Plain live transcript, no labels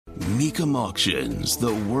Mecum Auctions,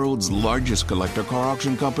 the world's largest collector car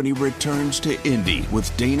auction company, returns to Indy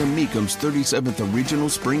with Dana Mecum's 37th Original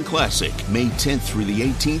Spring Classic, May 10th through the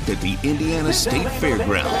 18th at the Indiana State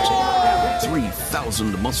Fairgrounds.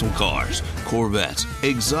 3,000 muscle cars, Corvettes,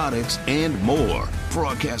 exotics, and more.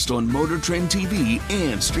 Broadcast on Motor Trend TV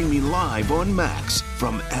and streaming live on Max.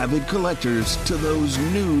 From avid collectors to those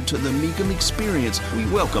new to the Mecum experience, we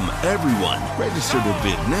welcome everyone. Register to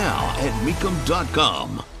bid now at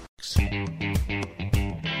Mecum.com.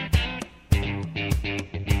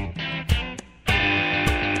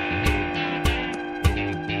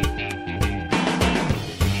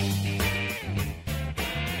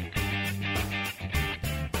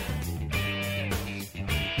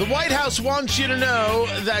 The White House wants you to know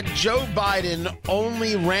that Joe Biden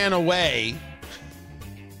only ran away,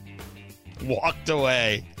 walked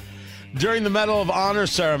away, during the Medal of Honor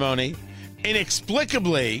ceremony,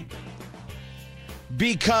 inexplicably,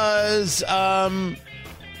 because,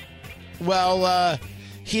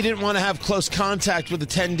 he didn't want to have close contact with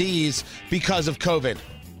attendees because of COVID.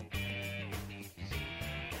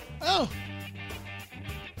 Oh.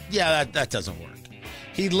 Yeah, that doesn't work.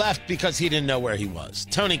 He left because he didn't know where he was.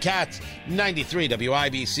 Tony Katz, 93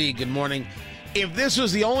 WIBC, good morning. If this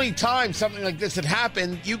was the only time something like this had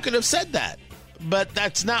happened, you could have said that. But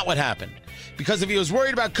that's not what happened. Because if he was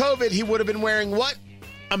worried about COVID, he would have been wearing what?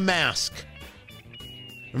 A mask.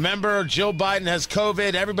 Remember, Joe Biden has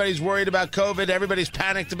COVID. Everybody's worried about COVID. Everybody's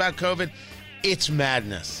panicked about COVID. It's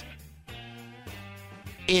madness.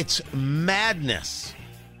 It's madness.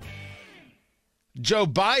 Joe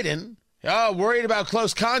Biden, worried about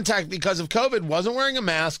close contact because of COVID, wasn't wearing a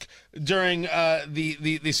mask during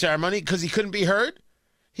the ceremony because he couldn't be heard.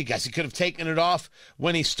 He guess he could have taken it off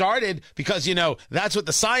when he started because, that's what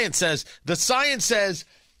the science says. The science says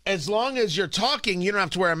as long as you're talking, you don't have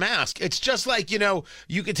to wear a mask. It's just like,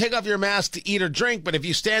 you can take off your mask to eat or drink, but if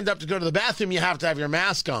you stand up to go to the bathroom, you have to have your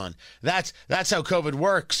mask on. That's how COVID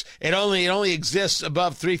works. It only exists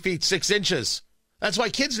above 3 feet 6 inches. That's why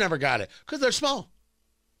kids never got it, because they're small.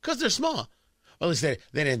 Well, at least they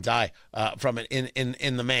didn't die from it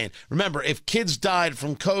in the main. Remember, if kids died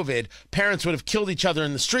from COVID, parents would have killed each other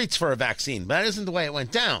in the streets for a vaccine. But that isn't the way it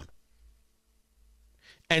went down.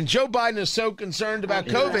 And Joe Biden is so concerned about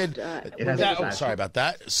COVID. Sorry about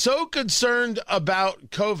that. So concerned about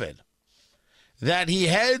COVID that he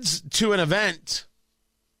heads to an event,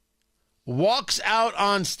 walks out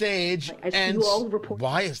on stage, and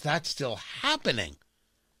why is that still happening?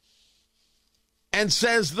 And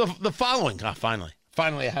says the following. Finally,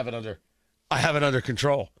 I have it under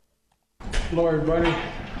control. Hello, everybody.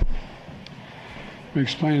 Let me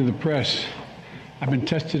explain to the press. I've been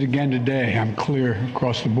tested again today. I'm clear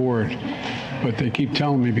across the board. But they keep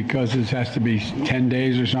telling me because this has to be 10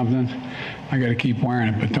 days or something, I got to keep wearing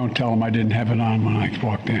it. But don't tell them I didn't have it on when I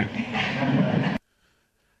walked in.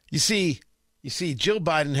 You see, Dr. Joe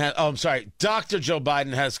Biden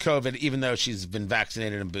has COVID, even though she's been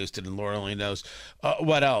vaccinated and boosted, and Lord only knows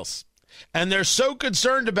what else. And they're so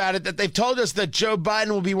concerned about it that they've told us that Joe Biden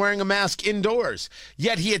will be wearing a mask indoors.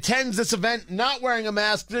 Yet he attends this event not wearing a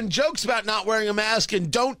mask, then jokes about not wearing a mask,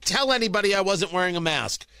 and don't tell anybody I wasn't wearing a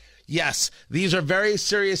mask. Yes, these are very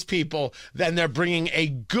serious people. Then they're bringing a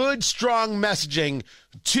good, strong messaging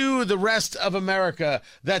to the rest of America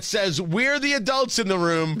that says, we're the adults in the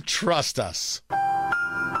room, trust us.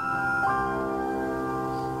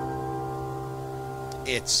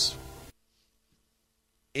 It's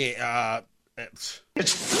embarrassing.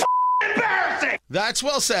 That's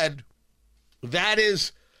well said. That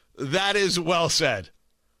is well said.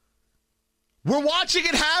 We're watching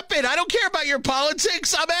it happen. I don't care about your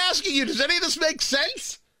politics. I'm asking you, does any of this make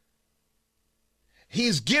sense?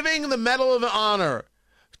 He's giving the Medal of Honor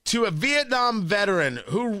to a Vietnam veteran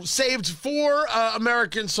who saved 4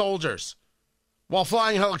 American soldiers while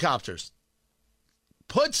flying helicopters.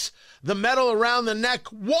 Puts the medal around the neck,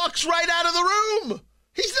 walks right out of the room.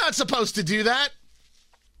 He's not supposed to do that.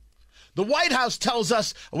 The White House tells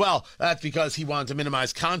us, well, that's because he wanted to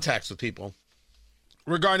minimize contacts with people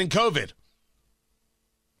regarding COVID.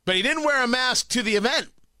 But he didn't wear a mask to the event.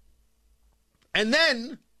 And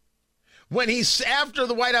then, after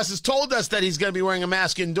the White House has told us that he's going to be wearing a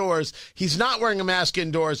mask indoors, he's not wearing a mask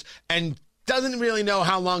indoors and doesn't really know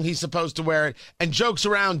how long he's supposed to wear it and jokes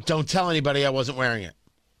around, don't tell anybody I wasn't wearing it.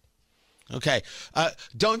 Okay,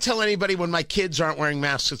 don't tell anybody when my kids aren't wearing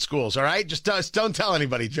masks at schools, all right? Just don't tell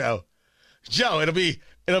anybody, Joe. Joe, it'll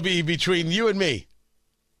be between you and me.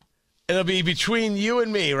 It'll be between you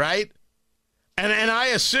and me, right? And I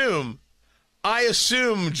assume,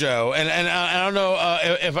 Joe, and I don't know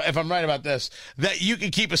if I'm right about this, that you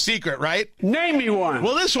can keep a secret, right? Name me one.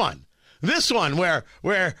 Well, this one. This one where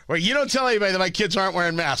you don't tell anybody that my kids aren't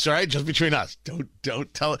wearing masks, all right? Just between us.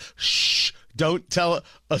 Don't tell it. Shh. Don't tell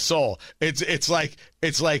a soul. It's like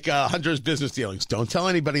Hunter's business dealings. Don't tell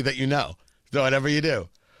anybody that you know. Whatever you do.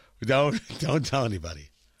 Don't tell anybody.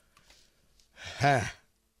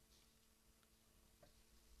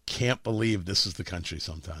 Can't believe this is the country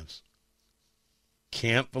sometimes.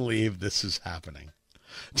 Can't believe this is happening.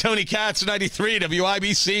 Tony Katz, 93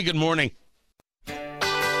 WIBC. Good morning.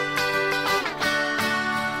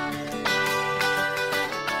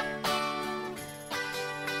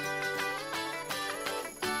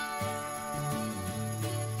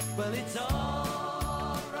 Well, it's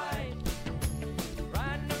all right.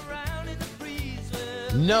 Riding around in the breeze.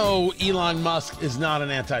 No, Elon Musk is not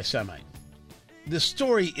an anti-Semite. The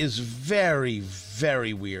story is very,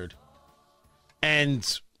 very weird.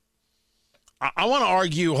 And I want to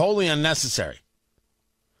argue wholly unnecessary.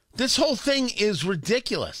 This whole thing is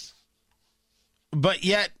ridiculous. But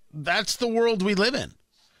yet, that's the world we live in.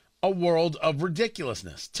 A world of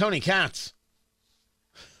ridiculousness. Tony Katz.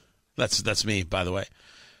 That's me, by the way.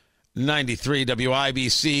 93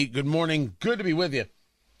 WIBC. Good morning. Good to be with you.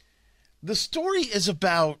 The story is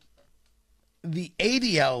about the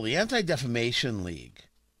ADL, the Anti-Defamation League,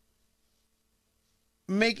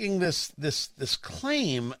 making this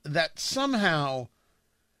claim that somehow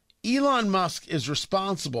Elon Musk is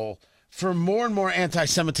responsible for more and more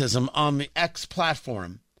anti-Semitism on the X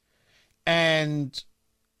platform. And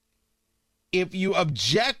if you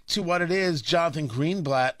object to what it is Jonathan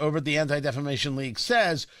Greenblatt over at the Anti-Defamation League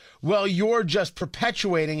says, well, you're just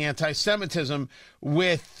perpetuating anti-Semitism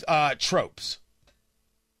with tropes.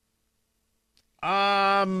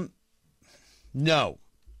 No.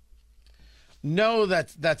 No,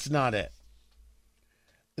 that's not it.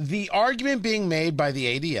 The argument being made by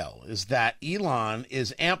the ADL is that Elon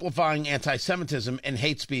is amplifying anti-Semitism and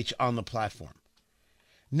hate speech on the platform.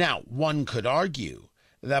 Now, one could argue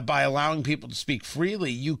that by allowing people to speak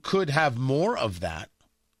freely, you could have more of that.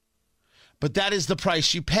 But that is the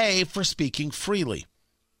price you pay for speaking freely.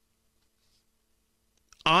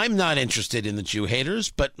 I'm not interested in the Jew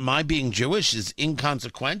haters, but my being Jewish is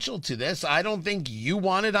inconsequential to this. I don't think you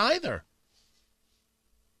want it either.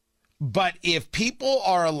 But if people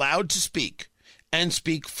are allowed to speak and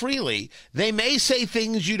speak freely, they may say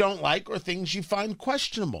things you don't like or things you find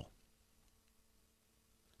questionable.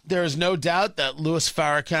 There is no doubt that Louis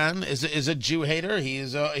Farrakhan is a Jew hater. He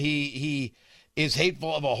is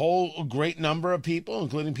hateful of a whole great number of people,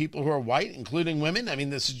 including people who are white, including women. I mean,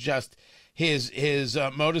 this is just his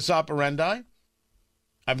modus operandi.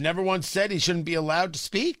 I've never once said he shouldn't be allowed to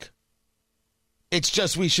speak. It's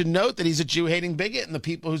just we should note that he's a Jew-hating bigot, and the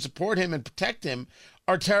people who support him and protect him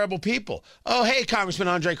are terrible people. Oh, hey, Congressman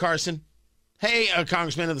Andre Carson. Hey,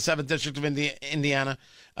 Congressman of the 7th District of Indiana,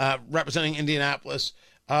 representing Indianapolis.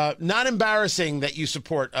 Not embarrassing that you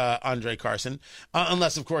support Andre Carson,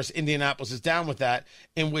 unless, of course, Indianapolis is down with that,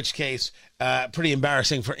 in which case, pretty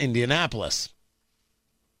embarrassing for Indianapolis.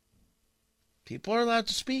 People are allowed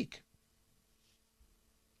to speak.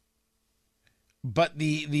 But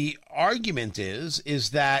the argument is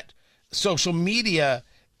that social media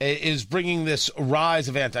is bringing this rise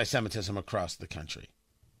of anti-Semitism across the country.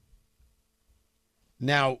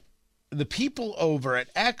 Now, the people over at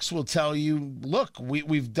X will tell you, look,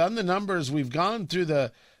 we've done the numbers, we've gone through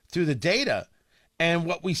the data, and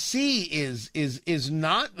what we see is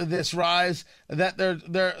not this rise that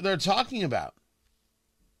they're talking about.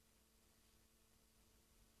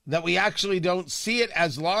 That we actually don't see it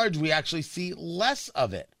as large, we actually see less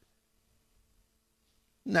of it.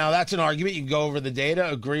 Now, that's an argument. You can go over the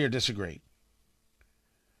data, agree or disagree.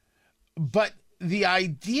 But the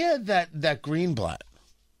idea that Greenblatt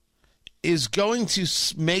is going to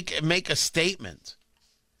make a statement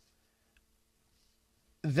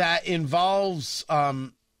that involves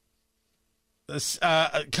kind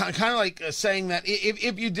of like saying that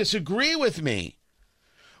if you disagree with me,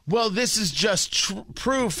 well, this is just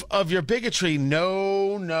proof of your bigotry.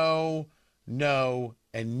 No, no, no,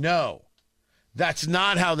 and no. That's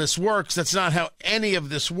not how this works. That's not how any of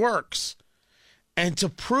this works. And to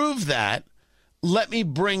prove that, let me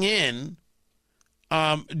bring in,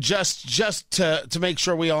 just to make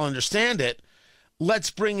sure we all understand it, let's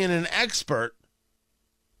bring in an expert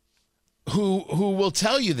who will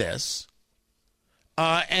tell you this,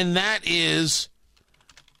 and that is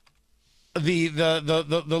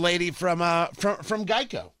the lady from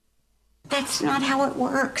Geico. That's not how it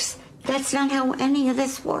works. That's not how any of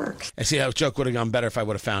this works. I see how joke would have gone better if I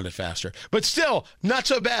would have found it faster. But still, not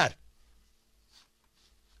so bad.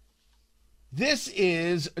 This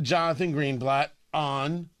is Jonathan Greenblatt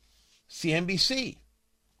on CNBC.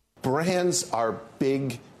 Brands are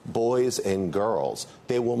big boys and girls.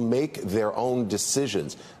 They will make their own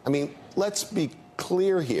decisions. I mean, let's be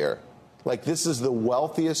clear here. Like, this is the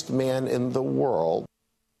wealthiest man in the world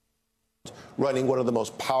running one of the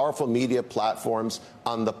most powerful media platforms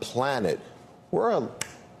on the planet. We're a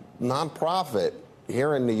nonprofit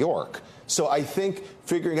here in New York. So I think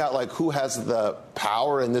figuring out like who has the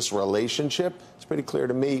power in this relationship is pretty clear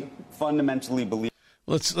to me. Fundamentally believe.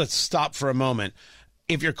 Let's stop for a moment.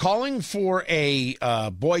 If you're calling for a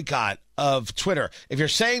boycott of Twitter, if you're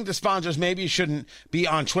saying to sponsors maybe you shouldn't be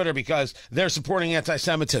on Twitter because they're supporting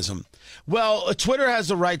anti-Semitism, well, Twitter has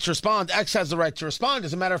the right to respond. X has the right to respond.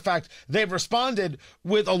 As a matter of fact, they've responded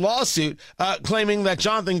with a lawsuit claiming that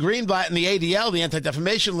Jonathan Greenblatt and the ADL, the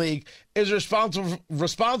Anti-Defamation League, is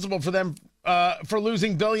responsible for them for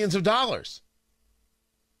losing billions of dollars.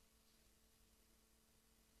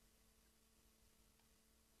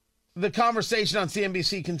 The conversation on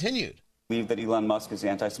CNBC continued. Believe that Elon Musk is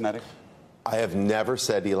anti-Semitic? I have never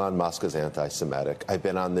said Elon Musk is anti-Semitic. I've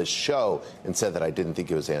been on this show and said that I didn't think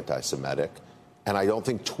he was anti-Semitic. And I don't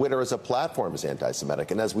think Twitter as a platform is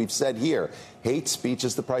anti-Semitic. And as we've said here, hate speech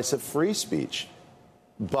is the price of free speech.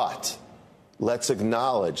 But let's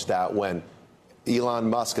acknowledge that when Elon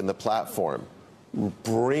Musk and the platform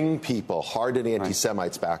bring people, hardened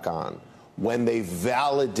anti-Semites back on, when they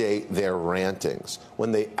validate their rantings,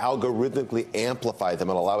 when they algorithmically amplify them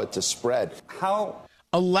and allow it to spread. How?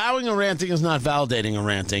 Allowing a ranting is not validating a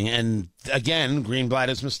ranting. And again, Greenblatt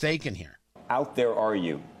is mistaken here. Out there are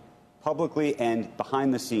you, publicly and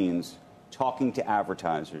behind the scenes, talking to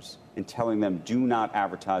advertisers and telling them do not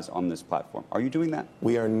advertise on this platform. Are you doing that?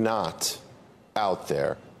 We are not out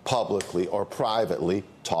there publicly or privately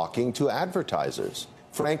talking to advertisers.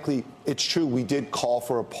 Frankly, it's true we did call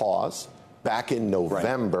for a pause back in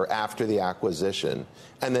November after the acquisition.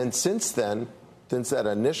 And then since then, since that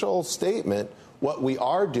initial statement, what we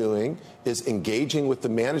are doing is engaging with the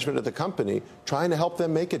management of the company, trying to help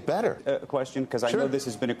them make it better. A question, because I know this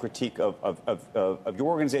has been a critique of your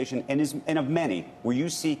organization and of many. Were you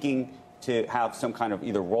seeking to have some kind of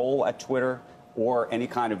either role at Twitter or any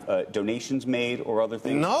kind of donations made or other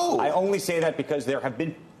things? No. I only say that because there have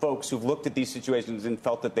been folks who've looked at these situations and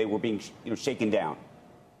felt that they were being shaken down.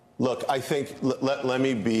 Look, I think, let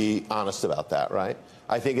me be honest about that, right?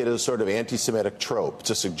 I think it is sort of anti-Semitic trope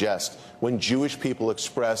to suggest when Jewish people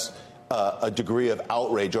express a degree of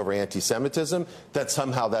outrage over anti-Semitism, that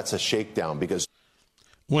somehow that's a shakedown because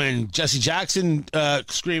when Jesse Jackson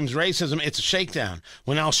screams racism, it's a shakedown.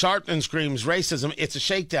 When Al Sharpton screams racism, it's a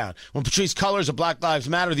shakedown. When Patrisse Cullors of Black Lives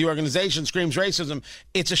Matter, the organization, screams racism,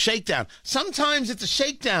 it's a shakedown. Sometimes it's a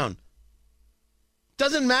shakedown.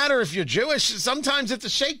 Doesn't matter if you're Jewish. Sometimes it's a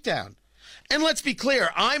shakedown. And let's be clear,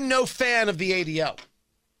 I'm no fan of the ADL.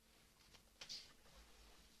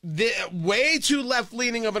 Way too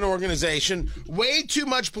left-leaning of an organization, way too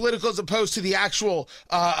much political as opposed to the actual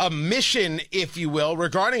mission, if you will,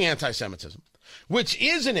 regarding anti-Semitism, which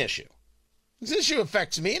is an issue. This issue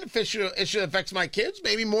affects me, and issue affects my kids,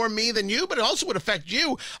 maybe more me than you, but it also would affect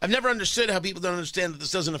you. I've never understood how people don't understand that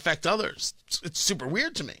this doesn't affect others. It's super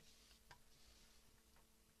weird to me.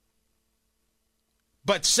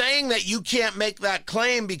 But saying that you can't make that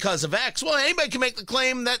claim because of X, well, anybody can make the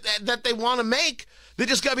claim that they want to make. They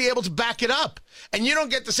just got to be able to back it up. And you don't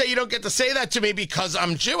get to say that to me because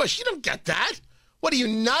I'm Jewish. You don't get that. What are you,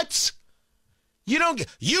 nuts?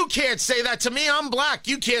 You can't say that to me, I'm black.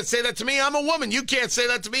 You can't say that to me, I'm a woman. You can't say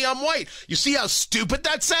that to me, I'm white. You see how stupid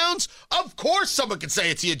that sounds? Of course someone can say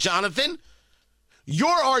it to you, Jonathan.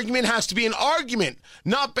 Your argument has to be an argument,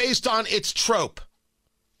 not based on its trope.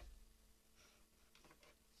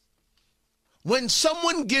 When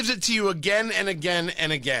someone gives it to you again and again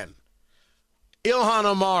and again, Ilhan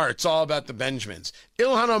Omar, it's all about the Benjamins.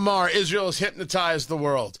 Ilhan Omar, Israel has hypnotized the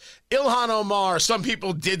world. Ilhan Omar, some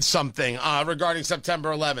people did something regarding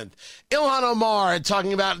September 11th. Ilhan Omar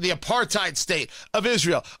talking about the apartheid state of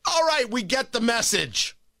Israel. All right, we get the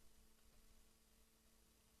message.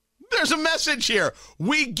 There's a message here.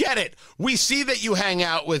 We get it. We see that you hang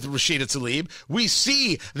out with Rashida Tlaib. We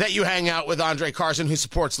see that you hang out with Andre Carson, who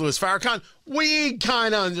supports Louis Farrakhan. We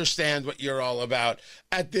kind of understand what you're all about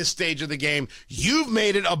at this stage of the game. You've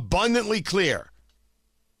made it abundantly clear.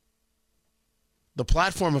 The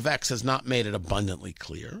platform of X has not made it abundantly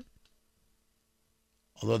clear.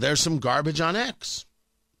 Although there's some garbage on X.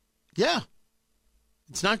 Yeah.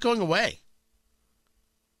 It's not going away.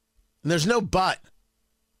 And there's no but.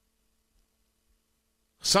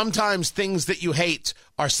 Sometimes things that you hate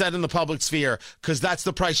are said in the public sphere because that's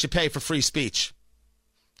the price you pay for free speech.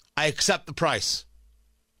 I accept the price.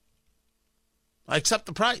 I accept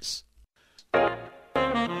the price.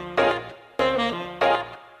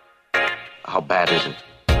 bad is it?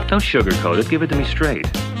 Don't sugarcoat it. Give it to me straight.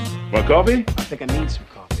 Want coffee? I think I need some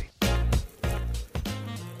coffee.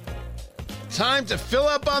 Time to fill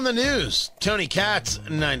up on the news. Tony Katz,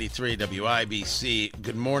 93 WIBC.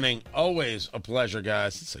 Good morning. Always a pleasure,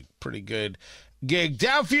 guys. It's a pretty good gig.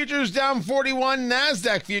 Dow futures down 41.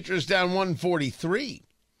 NASDAQ futures down 143.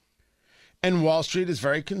 And Wall Street is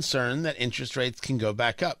very concerned that interest rates can go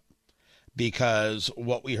back up, because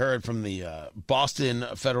what we heard from the Boston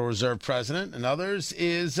Federal Reserve president and others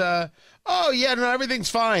is, everything's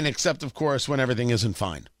fine, except, of course, when everything isn't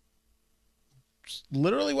fine. It's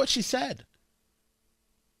literally what she said.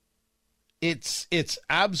 It's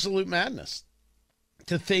absolute madness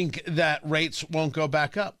to think that rates won't go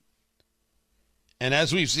back up. And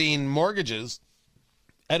as we've seen mortgages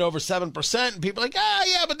at over 7%, and people are like,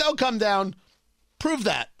 but they'll come down. Prove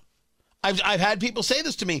that. I've had people say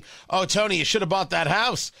this to me. Oh, Tony, you should have bought that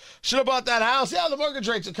house. Should have bought that house. Yeah, the mortgage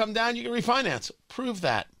rates will come down. You can refinance. Prove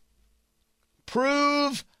that.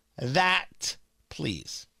 Prove that,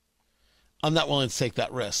 please. I'm not willing to take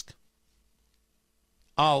that risk.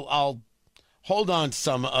 I'll hold on to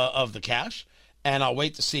some of the cash, and I'll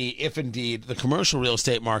wait to see if indeed the commercial real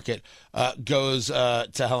estate market goes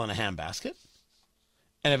to hell in a handbasket.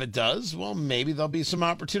 And if it does, well, maybe there'll be some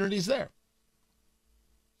opportunities there.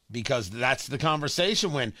 Because that's the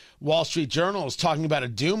conversation when Wall Street Journal is talking about a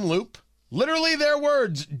doom loop. Literally their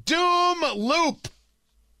words, doom loop.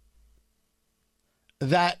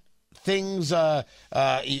 That things,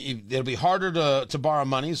 it'll be harder to borrow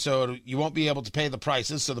money, so you won't be able to pay the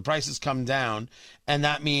prices, so the prices come down, and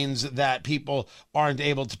that means that people aren't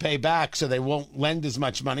able to pay back, so they won't lend as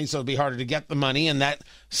much money, so it'll be harder to get the money, and that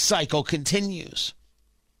cycle continues.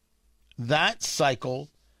 That cycle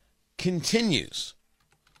continues.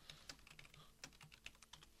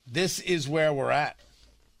 This is where we're at.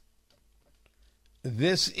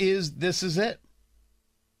 This is it.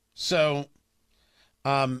 So,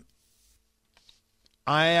 I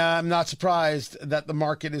am not surprised that the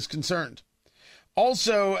market is concerned.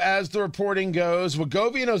 Also, as the reporting goes,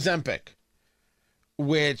 Wegovy and Ozempic,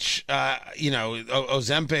 which,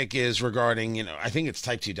 Ozempic is regarding, I think it's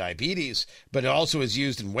type 2 diabetes, but it also is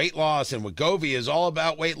used in weight loss, and Wegovy is all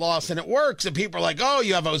about weight loss, and it works. And people are like, oh,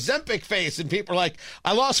 you have Ozempic face. And people are like,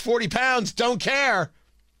 I lost 40 pounds, don't care.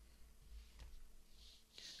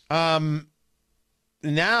 Now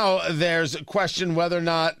there's a question whether or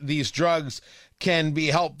not these drugs can be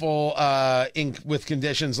helpful with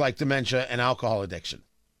conditions like dementia and alcohol addiction.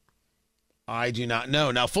 I do not know.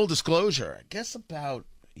 Now, full disclosure, I guess about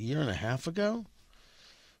a year and a half ago,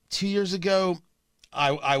 2 years ago,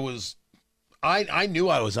 I knew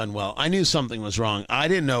I was unwell. I knew something was wrong. I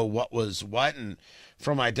didn't know what was what. And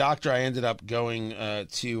from my doctor, I ended up going to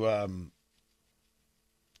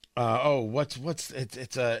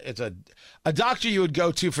it's a doctor you would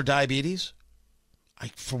go to for diabetes.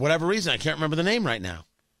 For whatever reason, I can't remember the name right now.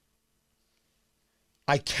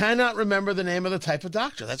 I cannot remember the name of the type of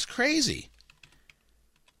doctor. That's crazy.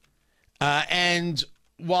 And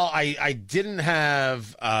while I didn't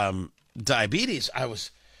have diabetes,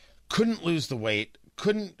 couldn't lose the weight,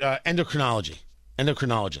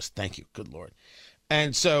 endocrinologist. Thank you. Good Lord.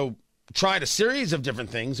 And so tried a series of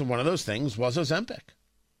different things. And one of those things was Ozempic.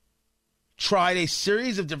 Tried a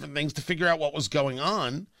series of different things to figure out what was going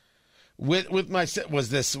on with my, was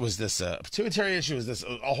this a pituitary issue? Was this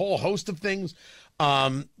a whole host of things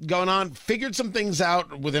going on? Figured some things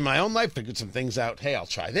out within my own life, figured some things out. Hey, I'll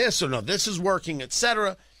try this, or no, this is working,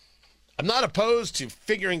 etc. I'm not opposed to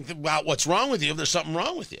figuring out what's wrong with you if there's something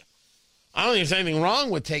wrong with you. I don't think there's anything wrong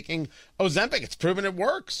with taking Ozempic. It's proven it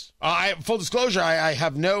works. Full disclosure, I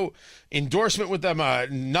have no endorsement with them,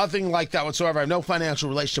 nothing like that whatsoever. I have no financial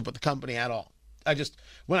relationship with the company at all.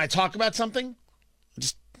 When I talk about something,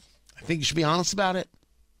 I think you should be honest about it.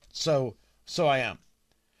 So I am.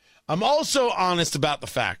 I'm also honest about the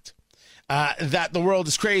fact that the world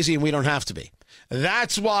is crazy and we don't have to be.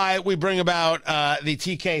 That's why we bring about the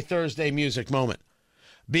TK Thursday music moment.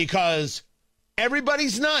 Because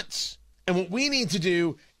everybody's nuts. And what we need to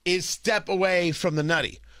do is step away from the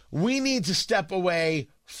nutty. We need to step away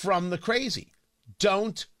from the crazy.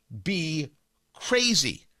 Don't be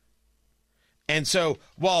crazy. And so,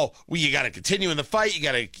 you got to continue in the fight. You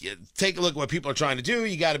got to take a look at what people are trying to do.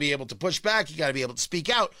 You got to be able to push back. You got to be able to speak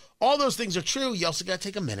out. All those things are true. You also got to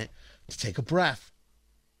take a minute to take a breath.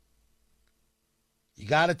 You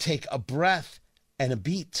got to take a breath and a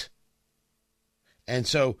beat. And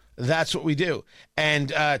so that's what we do. And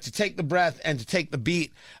to take the breath and to take the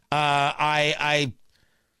beat, I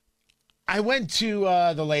went to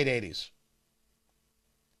the late 80s.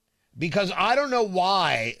 Because I don't know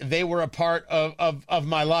why they were a part of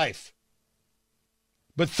my life.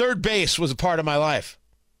 but third base was a part of my life.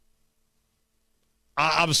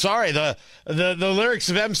 I'm sorry. The lyrics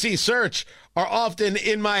of MC Search are often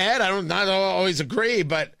in my head. I don't not always agree,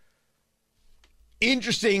 but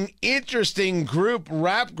interesting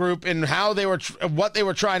rap group in how they were, what they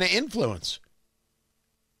were trying to influence.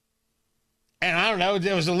 And I don't know,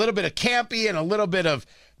 there was a little bit of campy and a little bit of,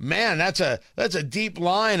 man, that's a deep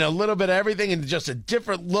line, a little bit of everything, and just a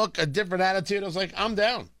different look, a different attitude. I was like, I'm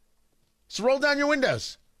down. So roll down your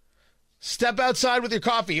windows. Step outside with your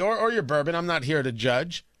coffee or your bourbon. I'm not here to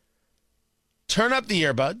judge. Turn up the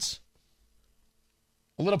earbuds.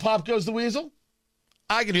 A little Pop Goes the Weasel.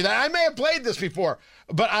 I can do that. I may have played this before,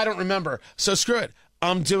 but I don't remember. So screw it.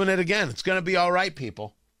 I'm doing it again. It's going to be all right,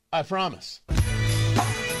 people. I promise.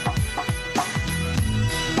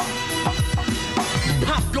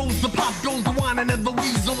 Pop goes the wine and the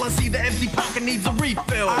weasel. I see the empty pocket needs a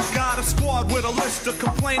refill. I got a squad with a list of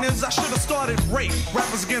complainers. I should have started rape.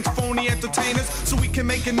 Rappers against phony entertainers, so we can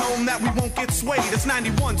make it known that we won't get swayed. It's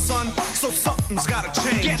 91, son, so something's gotta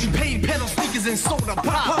change. Getting paid, pedal sneakers and soda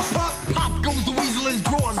pop. Pop goes the weasel as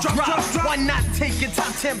drawers drop. Why not take a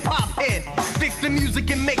top 10 pop hit? Fix the music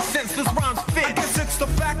and make sense, this rhymes fit. I guess it's the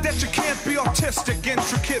fact that you can't be artistic.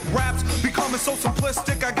 Intricate raps becoming so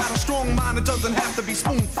simplistic. I got a strong mind, it doesn't have to be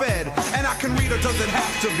spoon-fed. And I can read, it doesn't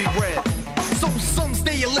have to be read. So some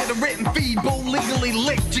stay illiterate and feeble, legally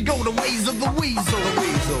licked. You go the ways of the weasel. The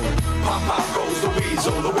weasel. Pop goes the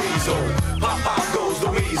weasel, the weasel. Pop goes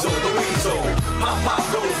the weasel, the weasel. Pop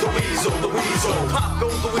goes the weasel, the weasel. Pop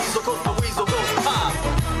goes the weasel, cause the weasel goes pop.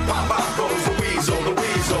 Pop goes the weasel, the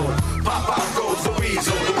weasel. Pop goes the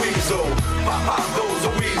weasel, the weasel. Pop goes the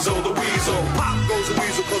weasel, the weasel. Pop goes the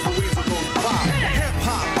weasel, cause the weasel goes pop.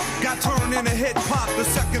 Hip-hop got turned into hip-hop. The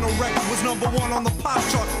second a record was #1 on the pop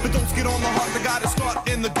chart. But don't get on the heart, they gotta start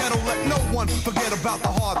in the ghetto. Let no one forget about the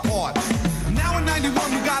hard part. Now in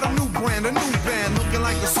 91 we got a new brand, a new band, looking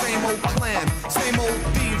like the same old clan, same old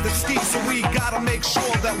thieves that ski. So we gotta make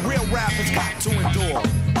sure that real rap has got to endure.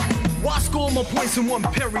 Why score more points in one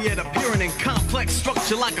period, appearing in complex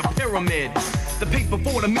structure like a pyramid? The paper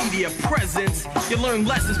for the media presence. You learn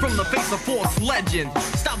lessons from the face of false legend.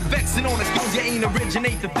 Stop vexing on excuse you ain't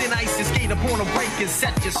originate. The thin ice and skate upon a break and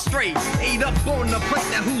set you straight. Ate up on the plate,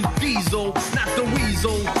 now who's diesel? Not the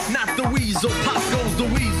weasel, not the weasel. Pop goes the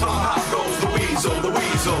weasel. Pop goes the weasel, the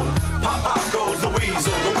weasel. Pop goes the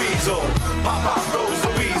weasel, the weasel. Pop goes the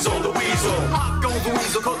weasel, the weasel. Pop goes the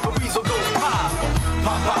weasel, cause the weasel goes pop.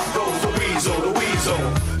 Pop goes the weasel, the weasel.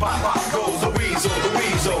 Pop goes the weasel, the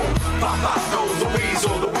weasel. Pop goes the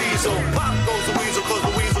weasel, the weasel. Pop goes the weasel, cause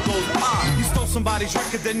the weasel goes pop. You stole somebody's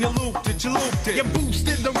record, then you looped it, you looped it. You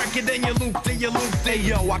boosted the record, then you looped it, you looped it.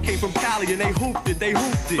 Yo, I came from Cali and they hooped it, they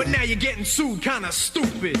hooped it. But now you're getting sued, kinda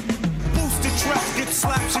stupid. Boosted tracks get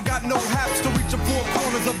slaps, you got no haps to reach the four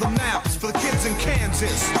corners of the maps. For the kids in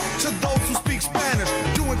Kansas, to those who speak Spanish,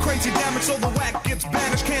 doing crazy damage so the whack gets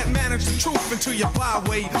banished. Can't manage the truth until you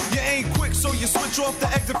byway. You ain't quick, so you switch off the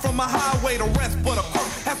exit from a highway. The rest but a crook,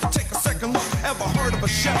 have to take a second look. Ever heard of a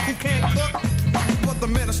chef who can't cook? But the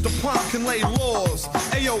minister prompt can lay laws.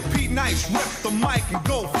 Ayo, Pete Nice, rip the mic and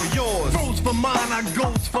go for yours. Goes for mine, I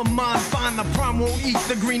goes for mine. Find the prime, won't eat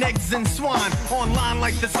the green eggs and swine. Online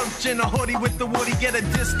like the search in a hoodie with the woody. Get a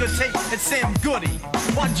discotheque at Sam Goody.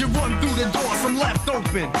 Why'd you run through the door? Some left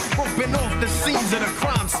open. Roping off the scenes of the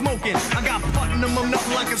crime smoking. I got Putnam, I'm up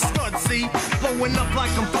like a stud, see? Blowing up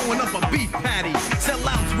like I'm throwing up a beef patty.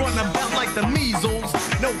 Sellouts run about like the measles.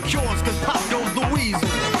 No cures, cause Pop goes the weasel.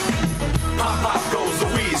 Pop goes the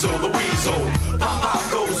weasel, the weasel.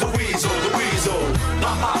 Pop goes the weasel, the weasel.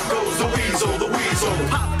 Pop goes the weasel, the weasel.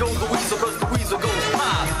 Pop goes the weasel, cause the weasel goes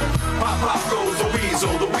pop. Pop goes the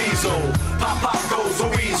weasel, the weasel. Pop goes the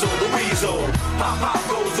weasel, the weasel. Pop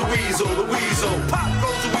goes the weasel, the weasel. Pop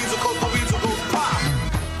goes the weasel, cause the weasel goes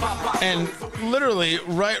pop. And literally,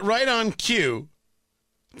 right on cue,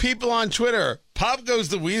 people on Twitter, Pop Goes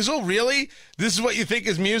the Weasel? Really? This is what you think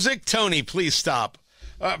is music? Tony, please stop.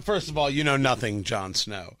 First of all, you know nothing, Jon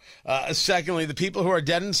Snow. Secondly, the people who are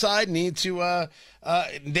dead inside need to,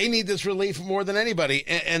 they need this relief more than anybody.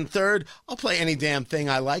 And third, I'll play any damn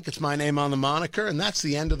thing I like. It's my name on the moniker, and that's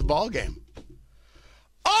the end of the ball game.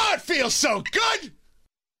 Oh, it feels so good!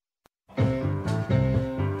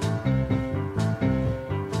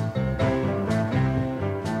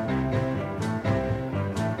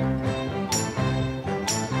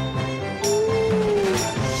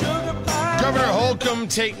 Governor Holcomb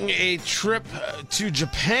taking a trip to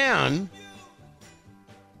Japan,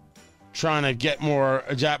 trying to get more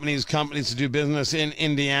Japanese companies to do business in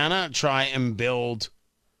Indiana, try and build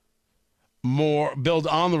build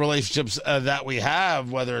on the relationships that we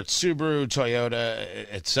have, whether it's Subaru, Toyota,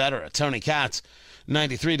 etc. Tony Katz,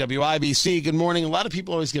 93 WIBC. Good morning. A lot of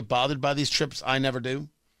people always get bothered by these trips. I never do.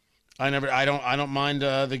 I don't mind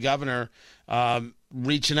the governor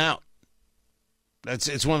reaching out.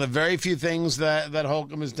 It's one of the very few things that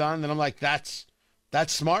Holcomb has done that I'm like, that's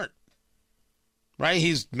smart. Right?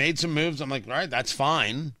 He's made some moves. I'm like, all right, that's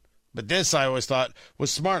fine. But this, I always thought,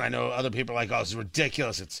 was smart. I know other people are like, oh, it's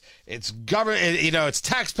ridiculous. It's government, it's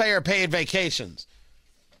taxpayer-paid vacations.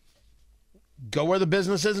 Go where the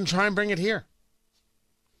business is and try and bring it here.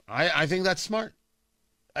 I think that's smart.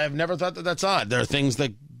 I have never thought that that's odd. There are things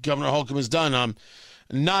that Governor Holcomb has done I'm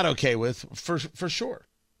not okay with, for sure.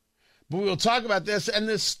 But we will talk about this and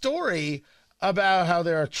this story about how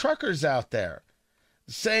there are truckers out there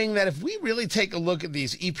saying that if we really take a look at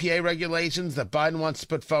these EPA regulations that Biden wants to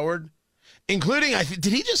put forward, including,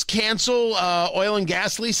 did he just cancel oil and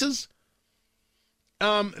gas leases?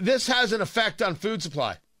 This has an effect on food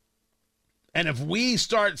supply. And if we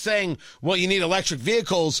start saying, well, you need electric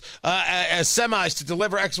vehicles as semis to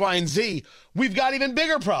deliver X, Y, and Z, we've got even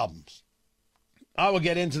bigger problems. I will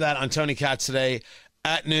get into that on Tony Katz today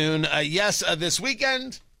at noon. This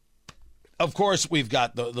weekend, of course, we've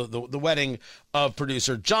got the wedding of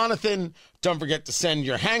producer Jonathan. Don't forget to send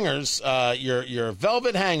your hangers, your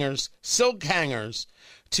velvet hangers, silk hangers,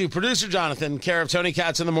 to producer Jonathan, care of Tony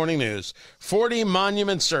Katz in the Morning News, 40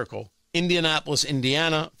 Monument Circle, Indianapolis,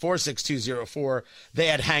 Indiana, 46204. They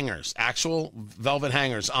had hangers, actual velvet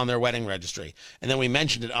hangers on their wedding registry. And then we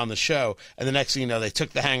mentioned it on the show. And the next thing you know, they took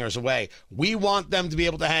the hangers away. We want them to be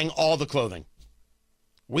able to hang all the clothing.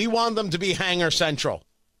 We want them to be hanger central.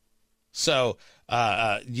 So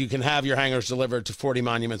you can have your hangers delivered to 40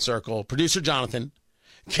 Monument Circle. Producer Jonathan,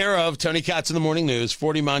 care of Tony Katz in the Morning News,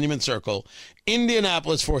 40 Monument Circle,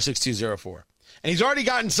 Indianapolis, 46204. And he's already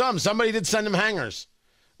gotten some. Somebody did send him hangers.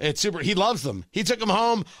 It's super. He loves them. He took them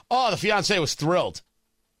home. Oh, the fiance was thrilled.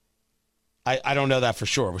 I don't know that for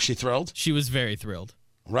sure. Was she thrilled? She was very thrilled.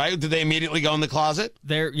 Right? Did they immediately go in the closet?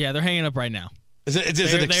 They're hanging up right now. Is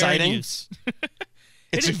it exciting?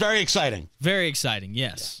 It's very exciting. Very exciting,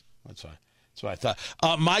 yes. Yeah, that's what I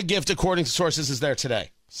thought. My gift, according to sources, is there today.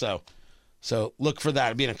 So look for that.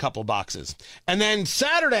 It'll be in a couple boxes. And then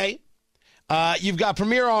Saturday, you've got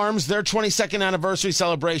Premier Arms, their 22nd anniversary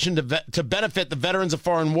celebration to benefit the veterans of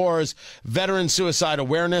foreign wars, veteran suicide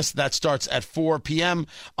awareness. That starts at 4 p.m.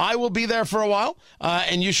 I will be there for a while,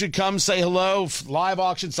 and you should come say hello. Live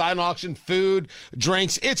auction, silent auction, food,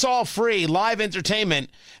 drinks. It's all free, live entertainment,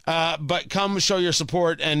 but come show your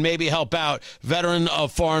support and maybe help out. Veteran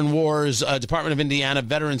of foreign wars, Department of Indiana,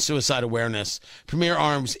 veteran suicide awareness. Premier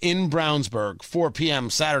Arms in Brownsburg, 4 p.m.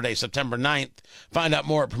 Saturday, September 9th. Find out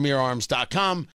more at premierarms.com.